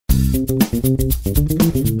I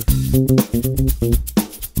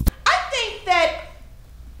think that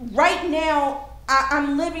right now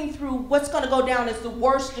I'm living through what's going to go down as the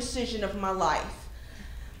worst decision of my life.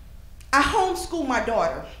 I homeschool my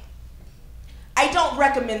daughter. I don't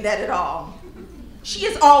recommend that at all. She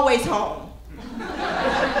is always home.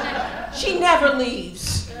 She never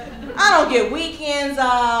leaves. I don't get weekends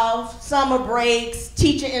off, summer breaks,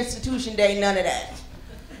 teacher institution day, none of that.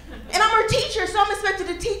 And I'm her teacher, so I'm expected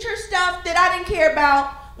to teach her stuff that I didn't care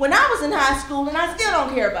about when I was in high school, and I still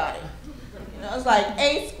don't care about it. You know, it's like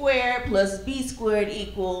a squared plus b squared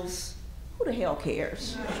equals, who the hell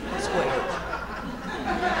cares? Squared.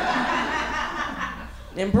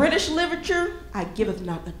 In British literature, I giveth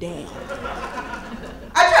not a damn.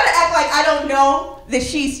 I try to act like I don't know that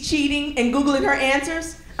she's cheating and Googling her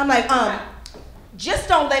answers. I'm like, just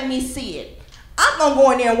don't let me see it. I'm gonna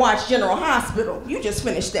go in there and watch General Hospital. You just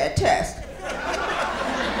finished that test.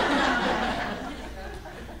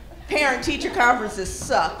 Parent-teacher conferences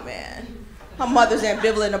suck, man. Her mother's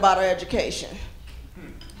ambivalent about her education.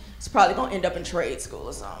 It's probably gonna end up in trade school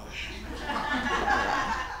or something.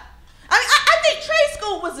 I think trade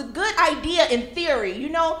school was a good idea in theory. You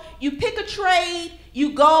know, you pick a trade,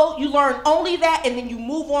 you go, you learn only that, and then you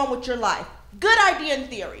move on with your life. Good idea in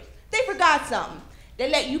theory. They forgot something. They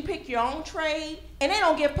let you pick your own trade, and they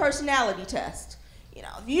don't give personality tests. You know,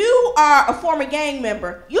 if you are a former gang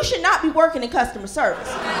member, you should not be working in customer service.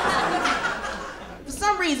 For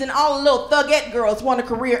some reason, all the little thugette girls want a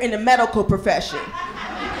career in the medical profession.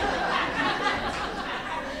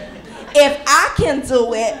 If I can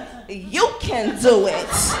do it, you can do it.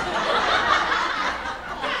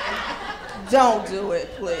 Don't do it,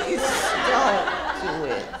 please. Don't do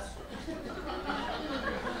it.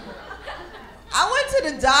 I went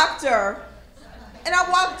to the doctor, and I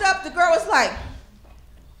walked up, the girl was like,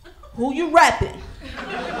 who you repping?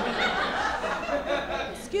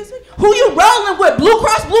 Excuse me? Who you rolling with? Blue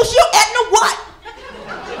Cross Blue Shield, Aetna, what?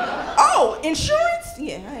 Oh, insurance?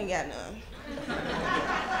 Yeah, I ain't got none.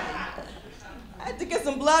 I had to get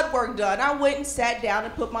some blood work done. I went and sat down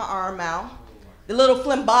and put my arm out. The little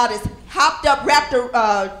phlebotomist hopped up, wrapped her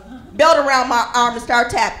belt around my arm and started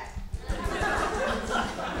tapping.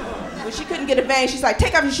 When she couldn't get a vein, she's like,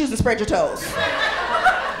 take off your shoes and spread your toes.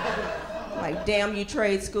 I'm like, damn you,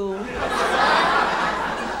 trade school.